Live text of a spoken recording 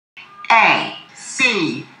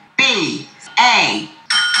A.C.B.A.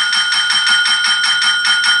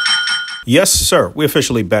 Yes, sir. We're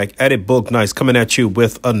officially back at it. Boog Nice coming at you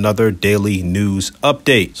with another daily news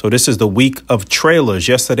update. So this is the week of trailers.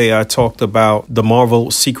 Yesterday, I talked about the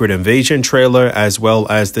Marvel Secret Invasion trailer as well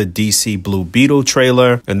as the DC Blue Beetle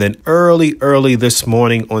trailer. And then early this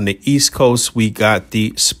morning on the East Coast, we got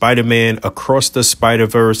the Spider-Man Across the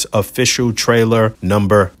Spider-Verse official trailer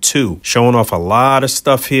number 2. Showing off a lot of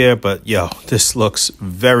stuff here, but yo, this looks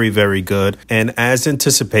very good. And as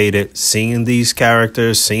anticipated, seeing these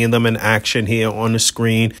characters, seeing them in action here on the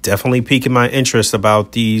screen, definitely piquing my interest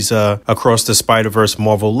about these Across the Spider-Verse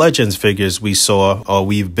Marvel Legends figures we saw or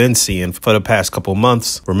we've been seeing for the past couple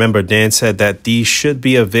months. Remember, Dan said that these should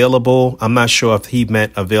be available. I'm not sure if he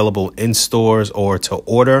meant available in stores or to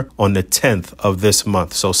order on the 10th of this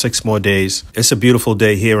month. So 6 more days. It's a beautiful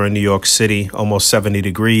day here in New York City, almost 70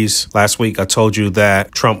 degrees. Last week, I told you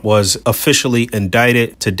that Trump was officially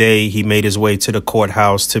indicted. Today, he made his way to the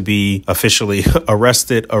courthouse to be officially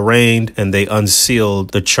arrested, arraigned, and they unsealed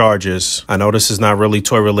the charges. I know this is not really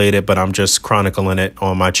toy related, but I'm just chronicling it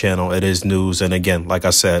on my channel. It is news. And again, like I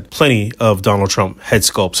said, plenty of Donald Trump head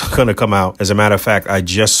sculpts are going to come out. As a matter of fact, I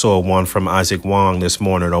just saw one from Isaac Wong this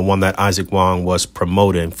morning, or one that Isaac Wong was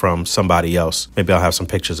promoting from somebody else. Maybe I'll have some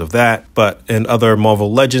pictures of that. But in other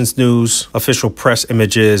Marvel Legends news, official press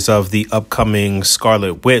images of the upcoming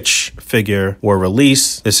Scarlet Witch figure were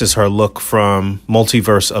released. This is her look from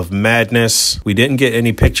Multiverse of Madness. We didn't get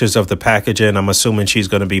any pictures of the packaging. I'm assuming she's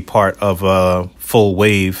going to be part of a full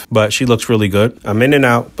wave, but she looks really good. I'm in and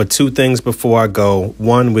out, but 2 things before I go.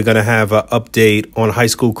 One, we're going to have an update on High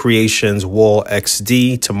School Creations Wall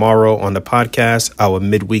XD tomorrow on the podcast, our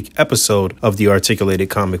midweek episode of the Articulated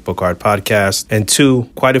Comic Book Art Podcast. And 2,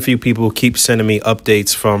 quite a few people keep sending me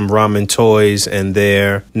updates from Ramen Toys and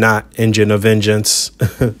their not Engine of Vengeance.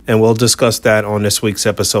 And we'll discuss that on this week's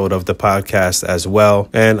episode of the podcast as well.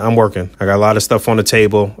 And I'm working. I got a lot of stuff on the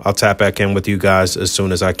table. I'll tap back in with you guys as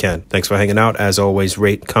soon as I can. Thanks for hanging out. As always,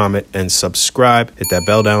 rate, comment, and subscribe. Hit that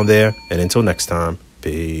bell down there. And until next time,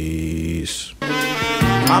 peace.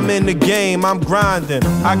 I'm in the game, I'm grinding,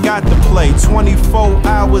 I got to play 24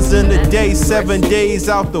 hours in a day, 7 days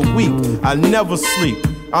out the week, I never sleep.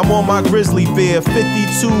 I'm on my grizzly bear,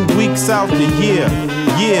 52 weeks out the year,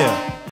 yeah.